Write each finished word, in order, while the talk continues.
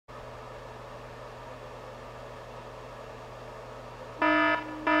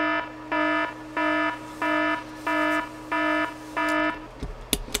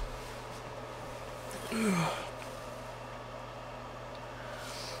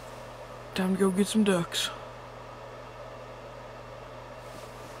Time to go get some ducks.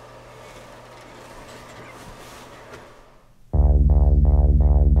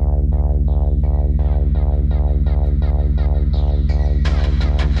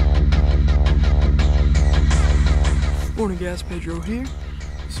 Morning guys, Pedro here.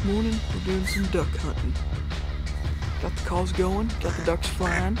 This morning we're doing some duck hunting. Got the calls going, got the ducks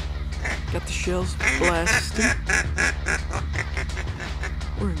flying, got the shells blasting.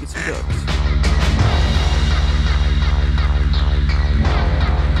 We're gonna get some ducks.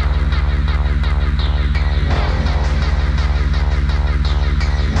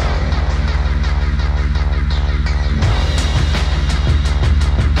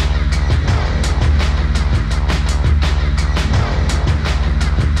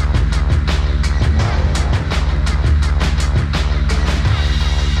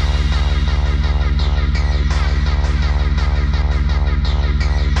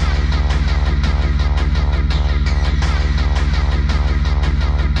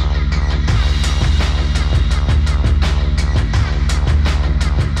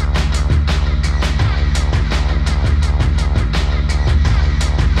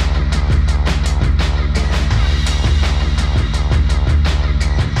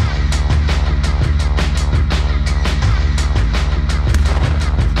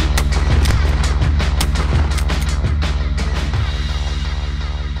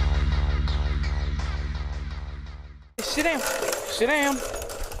 Sit down, sit down,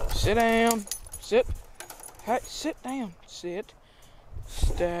 sit down, sit, hey, sit down, sit,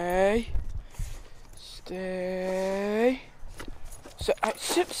 stay, stay,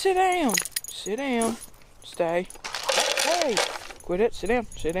 sit down, stay, hey, quit it, sit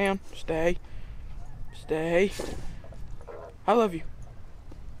down, stay, stay, I love you,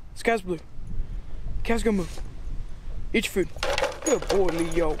 sky's blue, cow's gonna move, eat your food, good boy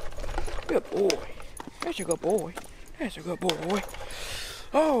Leo, good boy, that's a good boy. That's a good boy.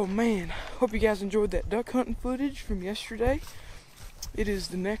 Oh man, hope you guys enjoyed that duck hunting footage from yesterday. It is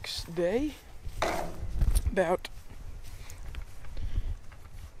the next day, about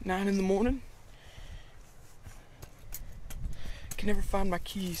 9 in the morning. Can never find my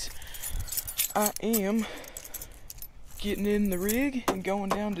keys. I am getting in the rig and going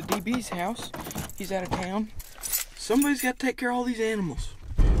down to DB's house. He's out of town. Somebody's got to take care of all these animals.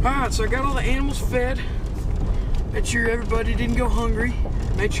 Alright, so I got all the animals fed. Made sure everybody didn't go hungry.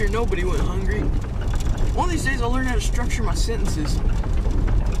 Made sure nobody went hungry. One of these days I'll learn how to structure my sentences.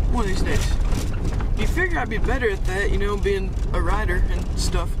 One of these days. You figure I'd be better at that, you know, being a writer and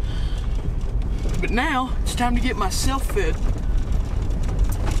stuff. But now, it's time to get myself fed.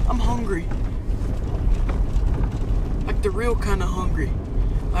 I'm hungry. Like the real kind of hungry.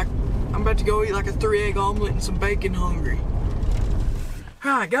 Like, I'm about to go eat like a 3-egg omelet and some bacon hungry.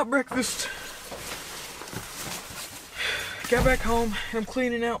 Alright, got breakfast. Got back home and I'm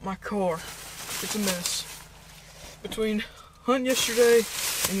cleaning out my car. It's a mess. Between hunting yesterday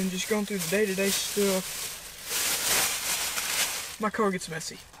and then just going through the day-to-day stuff, my car gets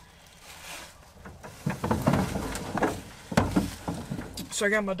messy. So I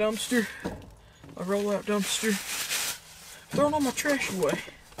got my dumpster, a roll-out dumpster, throwing all my trash away.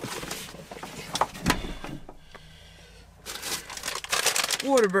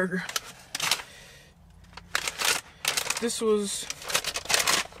 Whataburger. This was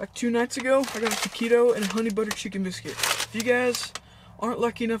like 2 nights ago. I got a taquito and a honey butter chicken biscuit. If you guys aren't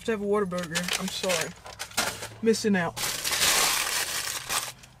lucky enough to have a Whataburger, I'm sorry. Missing out.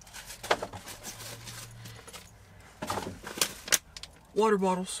 Water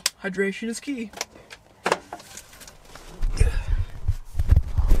bottles. Hydration is key.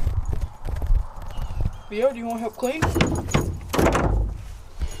 Leo, do you want to help clean?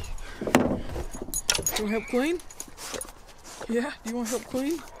 You want to help clean? Yeah, do you want to help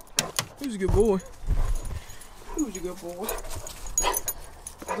clean? Who's a good boy? Who's a good boy?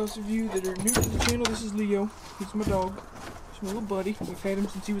 For those of you that are new to the channel, this is Leo. He's my dog. He's my little buddy. We've had him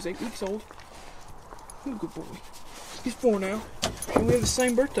since he was 8 weeks old. Who's a good boy? He's 4 now, and we have the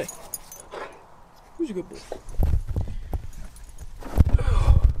same birthday. Who's a good boy?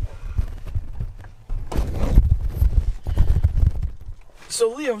 So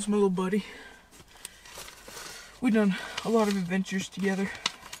Leo's my little buddy. We've done a lot of adventures together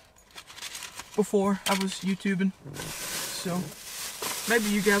before I was YouTubing, so maybe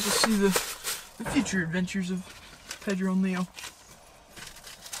you guys will see the future adventures of Pedro and Leo.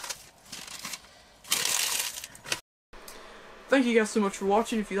 Thank you guys so much for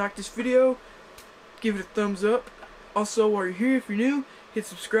watching. If you liked this video, give it a thumbs up. Also, while you're here, if you're new, hit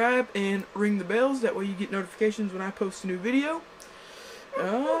subscribe and ring the bells. That way you get notifications when I post a new video.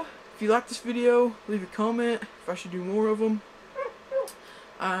 If If you like this video, leave a comment if I should do more of them.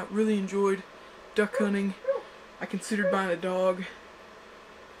 I really enjoyed duck hunting. I considered buying a dog.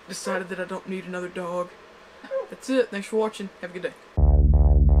 Decided that I don't need another dog. That's it. Thanks for watching. Have a good day.